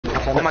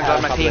Oh my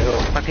god, my ping.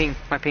 My ping.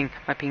 My ping.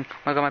 My ping. Oh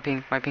my god, my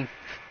ping. My ping.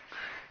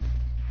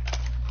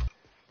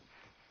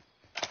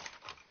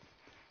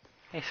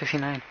 Hey,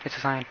 69. It's a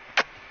sign.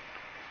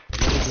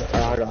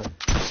 Hold on.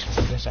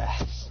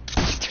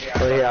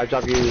 Oh yeah, I'll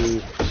drop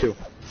you 2.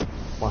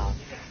 Wow.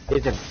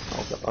 Ethan.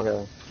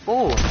 Okay.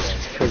 Oh.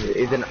 Cause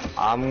Ethan,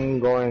 I'm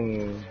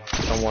going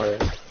somewhere.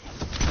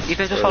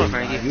 Ethan, just follow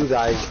Frankie. You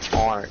guys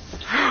aren't.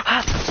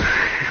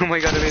 Oh my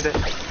god, I made it.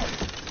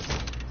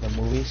 The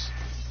movies?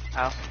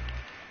 Ow.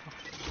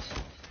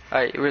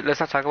 Alright, let's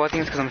not talk about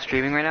things because I'm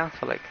streaming right now,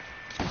 so like,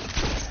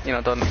 you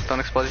know, don't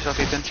expose yourself,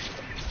 Ethan.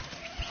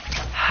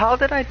 How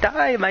did I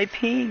die? My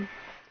ping.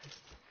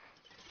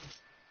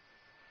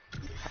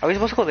 Are we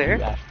supposed to go there?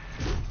 Yeah.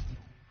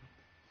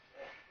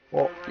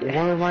 Well,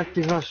 why am I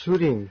not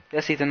shooting?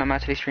 Yes, Ethan, I'm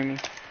actually streaming.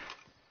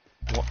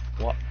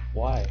 What?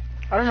 Why?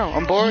 I don't know,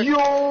 I'm bored. Yo!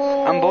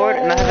 I'm bored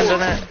and I haven't done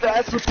that.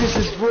 That's what this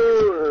is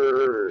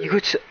for! You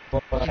could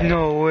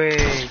no way.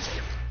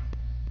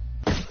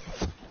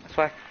 That's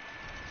why.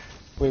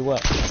 Wait,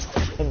 what?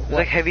 There's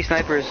like heavy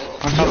snipers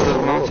on top of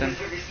the mountain.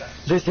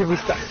 There's heavy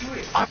stuff.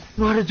 I don't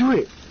know how to do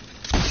it.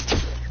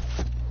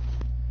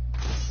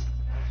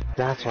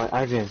 That's why,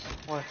 Ivan.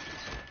 What?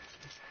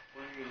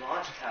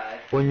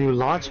 When you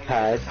launch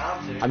pad,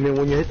 I mean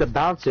when you hit the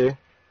bouncer,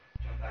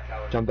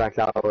 jump back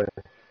that way.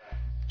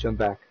 Jump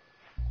back.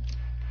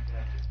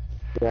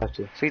 You have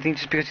to. So you think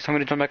just because you told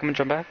me to jump back, I'm gonna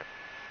jump back?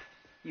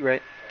 You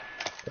right.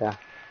 Yeah.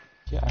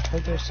 Yeah, I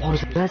heard there's Oh,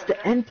 that's the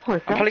end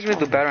part. I'm probably gonna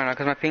do bad right now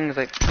because my ping is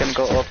like gonna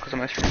go up because of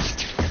my stream.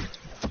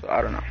 So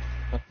I don't know.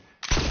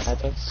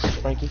 Snipe us,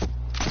 Frankie?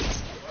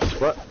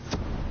 What?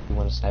 You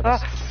wanna snipe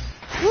us?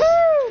 Woo!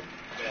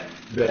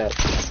 Bet.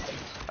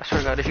 I swear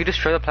to God, if you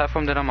destroy the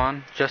platform that I'm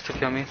on just to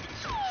kill me.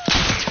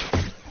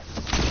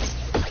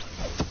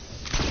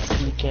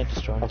 You can't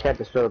destroy I him. can't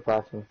destroy the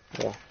platform.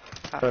 Yeah.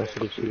 I'm trying to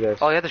shoot you guys.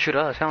 Oh, you have to shoot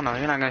us. Hell no,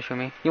 you're not gonna shoot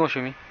me. You won't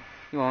shoot me.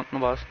 You won't, no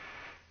boss.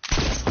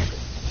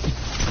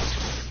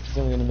 He's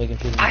only gonna make him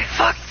shoot me. I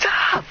fucked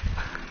up!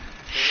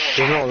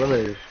 There's no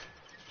eliminators.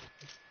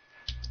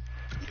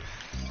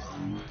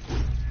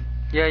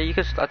 Yeah, you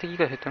could, I think you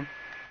could hit them.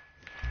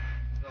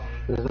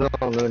 There's no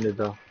eliminator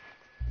though.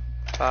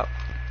 Pop.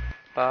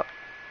 Pop.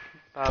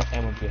 Pop.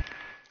 Ammo here.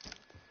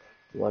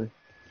 1.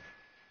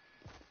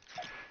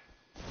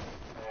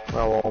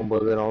 Oh, 1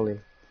 bullet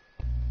only.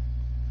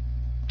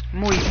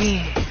 Muy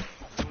bien.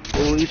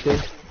 Ooh, Ethan.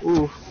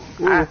 Ooh.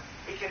 Ah.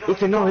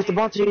 Ethan, no, hit the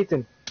bouncer,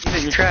 Ethan.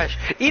 Ethan, you're trash.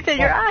 Ethan,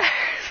 you're ass!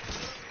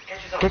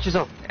 Catch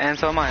yourself. And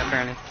so am I,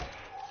 apparently.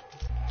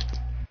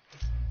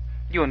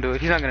 You won't do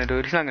it. He's not gonna do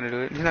it. He's not gonna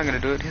do it. He's not gonna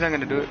do it. He's not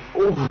gonna do it.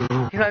 Ooh.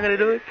 He's not gonna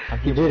do it.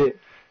 He did it.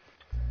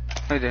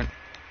 No, he didn't.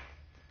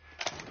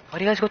 Why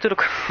do you guys go to the...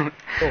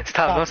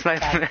 Stop, don't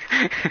snipe me.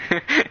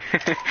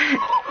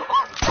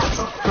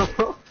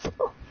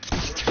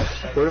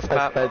 What if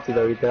I sped you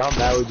though, Ethan? How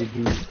mad would you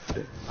be?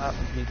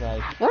 He's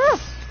like,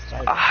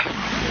 sorry.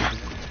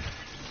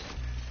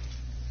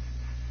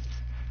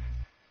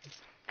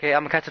 Okay,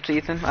 I'm gonna catch up to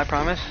Ethan, I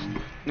promise.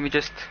 Let me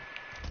just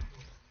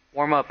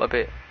warm up a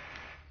bit.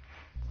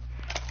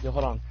 Yo,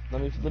 hold on.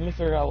 Let me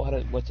figure out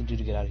what to do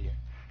to get out of here.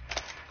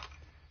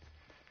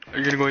 Are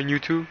you gonna go on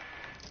YouTube?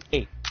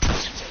 Hey,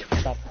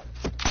 stop.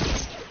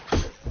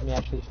 Let me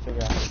actually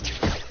figure out how to do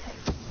it.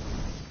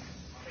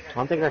 I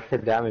don't think I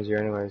could damage you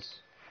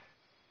anyways.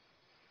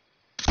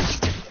 Do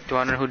you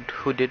wanna know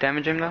who did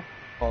damage him though?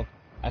 Oh,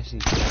 I see.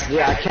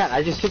 Yeah, I can't.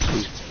 I just hit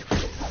you.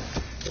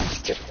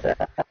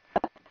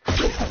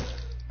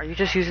 Are you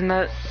just using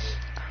that?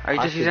 Are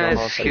you just using that as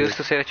an excuse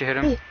to say that you hit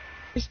him?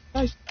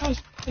 Nice.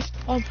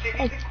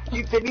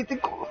 Ethan.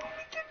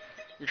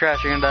 You're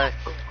trash, you're gonna die.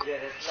 Yeah,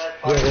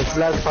 this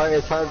last part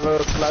is hard, bro.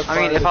 I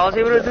mean, if I was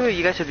able to do it,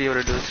 you guys should be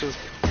able to do it too.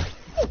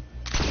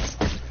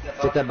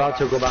 Get that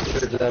bouncer, go back to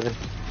 11.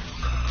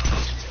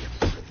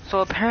 So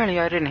apparently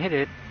I didn't hit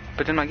it,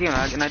 but then I gave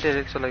it and I did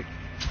it, so like...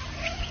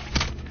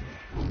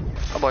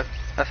 Oh boy,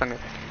 that's not good.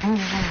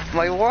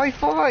 My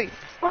Wi-Fi!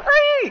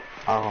 Why?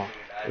 Oh,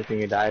 you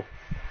think you died?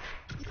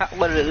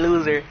 What a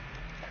loser.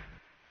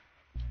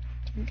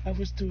 I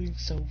was doing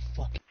so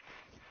fucking...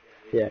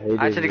 Yeah, he did.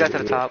 I actually got to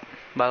the top,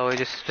 by the way,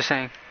 just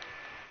saying.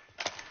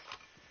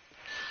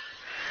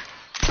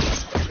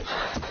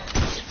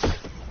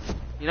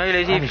 You know you're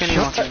lazy if you can't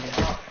even walk in.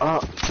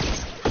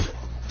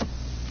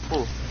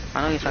 Oh,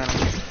 I know you're talking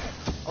about me.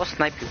 I'll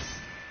snipe you.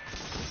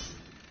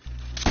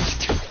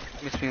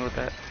 Miss me with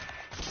that.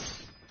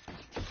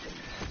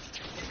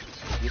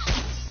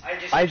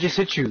 I just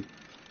hit you.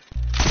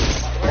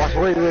 Watch,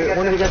 wait,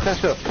 one of you guys stand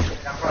still.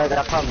 Alright,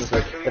 that problem is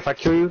like, if I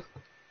kill you...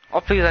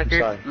 Oh please,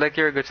 sorry. like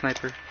you're a good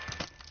sniper.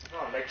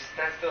 No, like just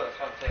stand still, that's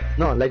what I'm saying.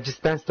 No, like just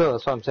stand still,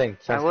 that's what I'm saying.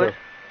 Stand I would.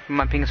 still.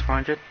 My ping is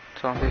 400,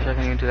 so I'm pretty sure I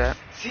can even do that.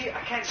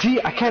 See,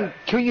 I can't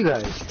kill you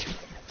guys.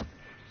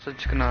 So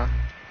just gonna...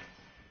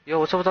 Yo,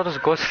 what's up with all those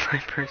ghost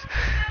snipers?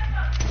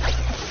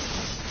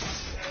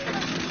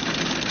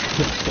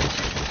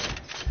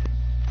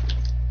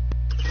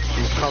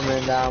 He's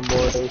coming down,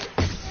 boys.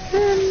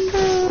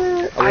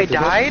 I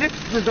died?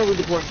 There's no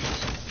door.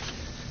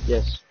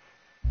 Yes.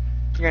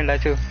 You're gonna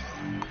die too.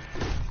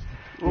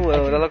 Ooh,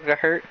 that look like I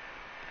hurt.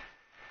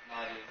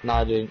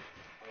 Nah, dude.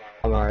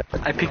 I'm alright.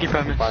 I pinky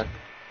promise. Fine.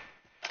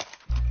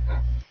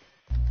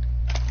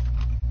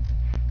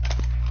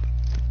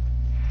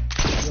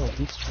 Yo,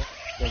 these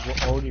like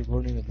we're already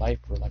ruining the life,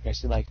 bro. Like I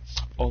said, like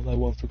all I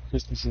want for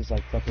Christmas is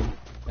like fucking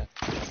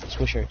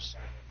Swishers.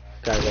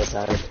 Gotta get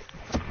tired.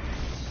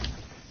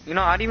 You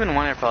know, I didn't even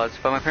want AirPods,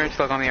 but my parents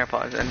still got me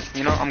AirPods, and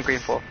you know, I'm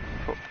grateful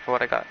for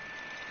what I got.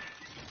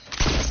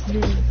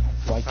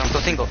 Why? I'm so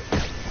single.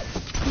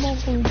 Mom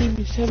only gave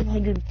me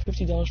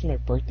 $750 for my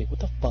birthday. What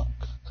the fuck?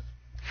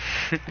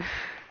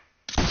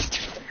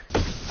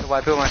 So why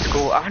people at my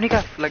school? I only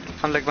got like,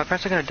 I'm like, my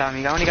parents are gonna die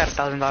me. I only got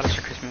 $1,000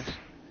 for Christmas.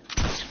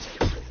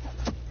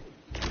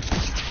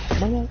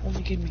 My mom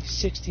only gave me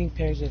 16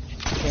 pairs of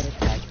piano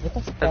pads. What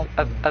the fuck?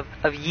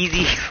 Of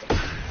Yeezys.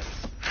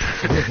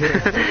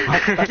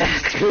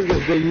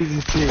 The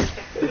easy too.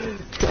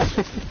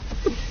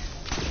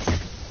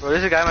 Bro,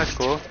 there's a guy at my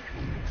school.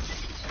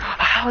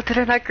 How did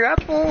I not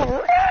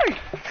grapple?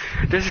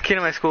 There's this kid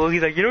in my school.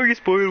 He's like, you know, you get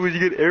spoiled when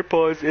you get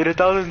AirPods and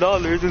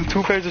 $1,000 and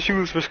 2 pairs of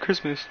shoes for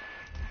Christmas.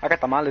 I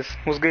got tamales.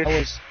 What's good? I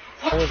was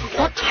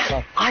What?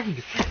 I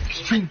fucking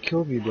stream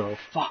killed me, bro.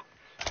 Fuck.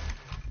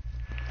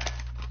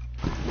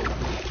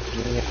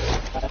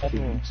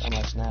 on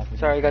my snap.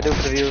 Sorry, you gotta do it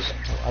for the views.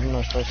 I don't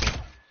know his first name.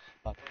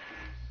 Fuck.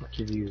 Fuck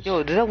your views.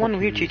 Yo, did that one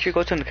weird teacher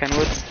go to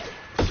Kenwood?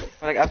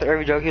 Like after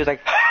every joke, he was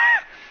like,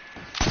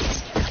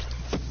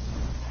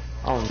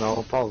 I don't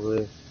know,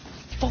 probably.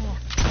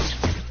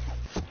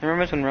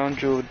 remember when Rowan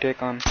drew a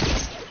dick on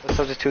the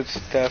substitute's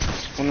death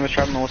when Miss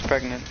Sharpman was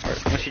pregnant, or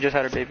when she just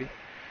had her baby?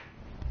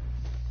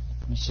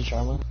 Mr.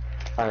 Sharma?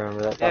 I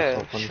remember that. Yeah,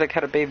 That's so funny. she like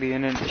had a baby,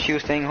 and then she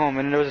was staying home,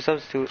 and then there was a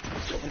substitute.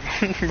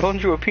 And Rowan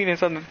drew a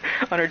penis on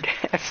her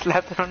desk,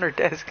 slapped it on her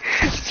desk.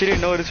 She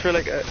didn't notice for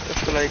like I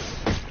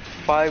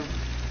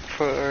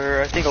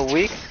think a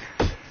week,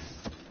 and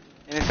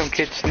then some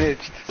kid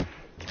snitched.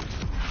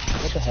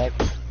 What the heck?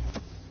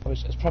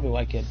 It's probably a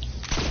white kid.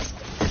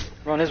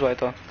 Rowan is white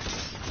though.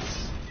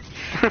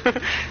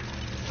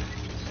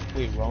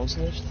 Wait, Ron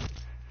snitched?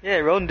 Yeah,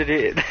 Rowan did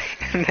it.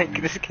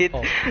 Like this kid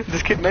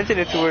mentioned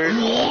it to her,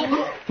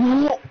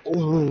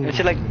 and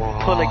she like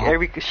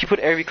put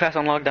every class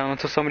on lockdown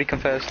until somebody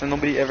confessed, and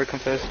nobody ever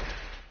confessed.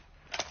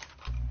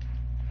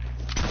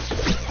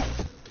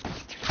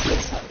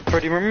 Bro,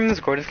 do you remember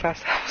Miss Gordon's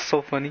class? That was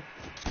so funny.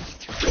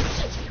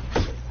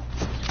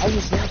 I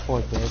was there for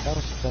it, dude. That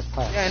was the best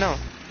class. Yeah, I know.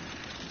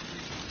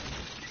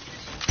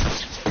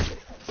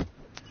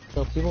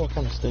 So people were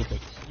kind of stupid.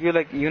 You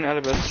and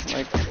Elizabeth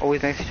like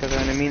always next to each other,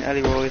 and me and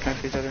Ellie were always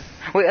next to each other.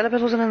 Wait,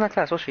 Elizabeth wasn't in that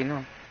class, was she?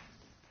 No.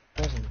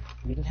 It wasn't.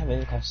 We didn't have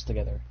any classes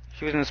together.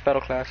 She was in the spell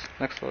class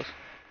next to us.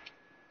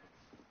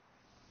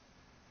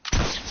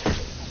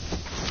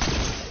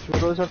 She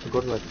would always have to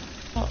go to like.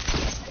 Oh,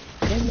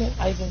 damn it,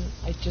 Ivan.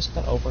 I just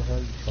got over her,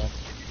 you fuck.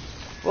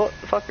 Well,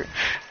 fuck her.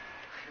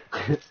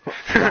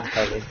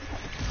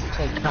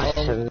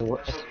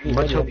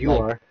 Much of you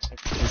are.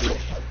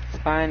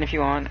 Fine, if you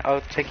want, I'll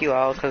take you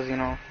out, cause you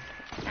know.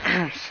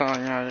 So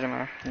you know, you're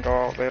gonna go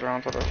out later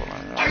on to the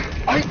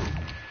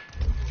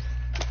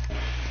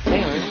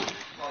Anyway.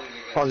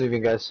 I'm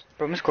leaving, guys.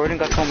 Bro, Miss Gordon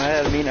got so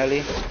mad at me and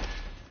Ellie.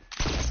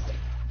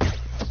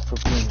 For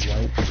being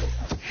white.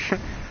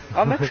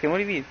 I'm Mexican, what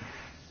do you mean?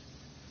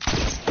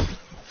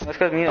 It's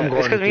cause me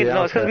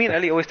and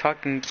Ellie always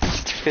talking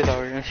shit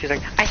over her, and she's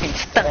like, I can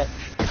stop.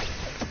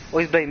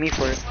 Always blame me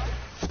for it.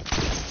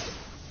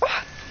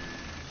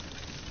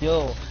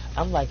 Yo,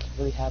 I'm like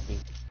really happy.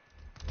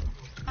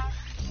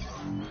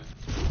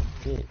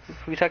 Yeah.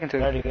 Who you talking to?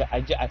 Who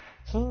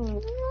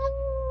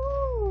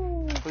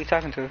you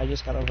talking to? I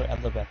just got over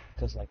Elizabeth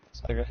because like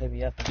the girl hit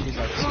me up and she's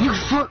like,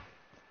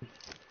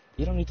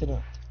 you don't need to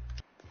know.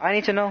 I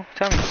need to know.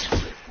 Tell me.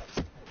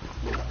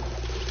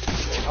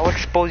 I will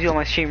expose you on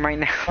my stream right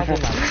now.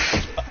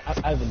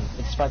 Ivan,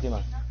 it's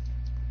Fatima.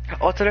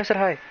 Oh, tell her I said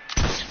hi.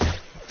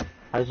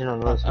 How did you not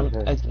know this?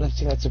 I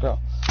think that's a girl.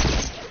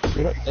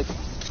 You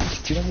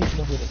don't need to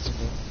know who that's a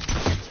girl.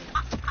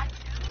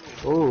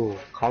 Ooh,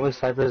 comic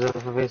snipers and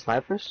FFA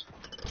snipers?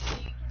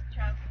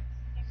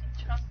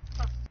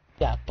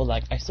 Yeah, but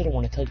like, I still don't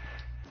want to tell you.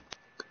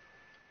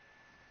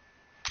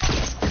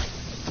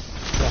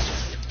 Yeah.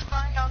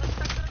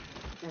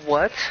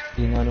 What?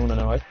 Do you know anyone I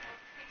know it?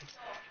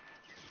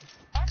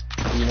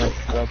 Do you know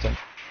Welton?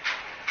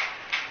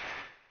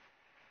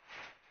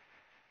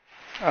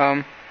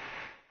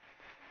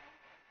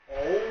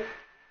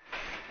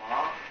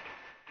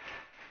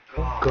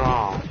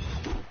 God.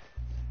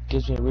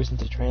 Gives me a reason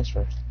to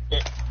transfer.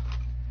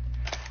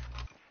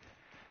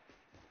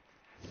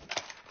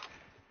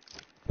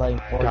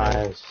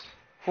 Guys.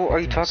 Who are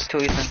you talking to,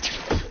 Ethan?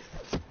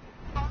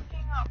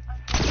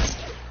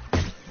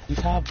 You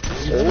have.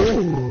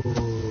 Ooh.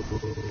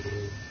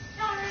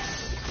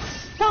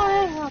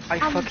 I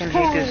fucking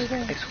hate this,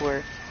 I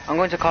swear. I'm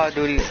going to Call of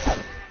Duty.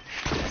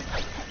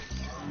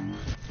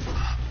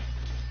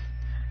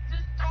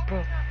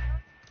 Bro.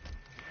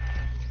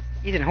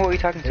 Ethan, who are you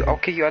talking to? I'll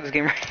kick you out of this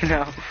game right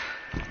now.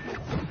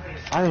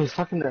 I was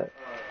talking to,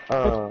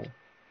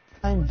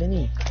 I'm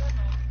Vinny.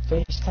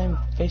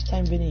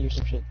 FaceTime Vinny or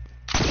some shit.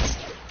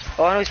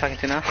 Oh, I know he's talking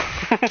to now.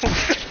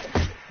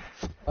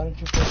 Why don't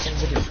you FaceTime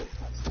Vinny?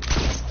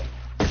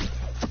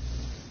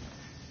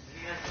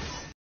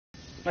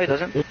 No, he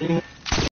doesn't.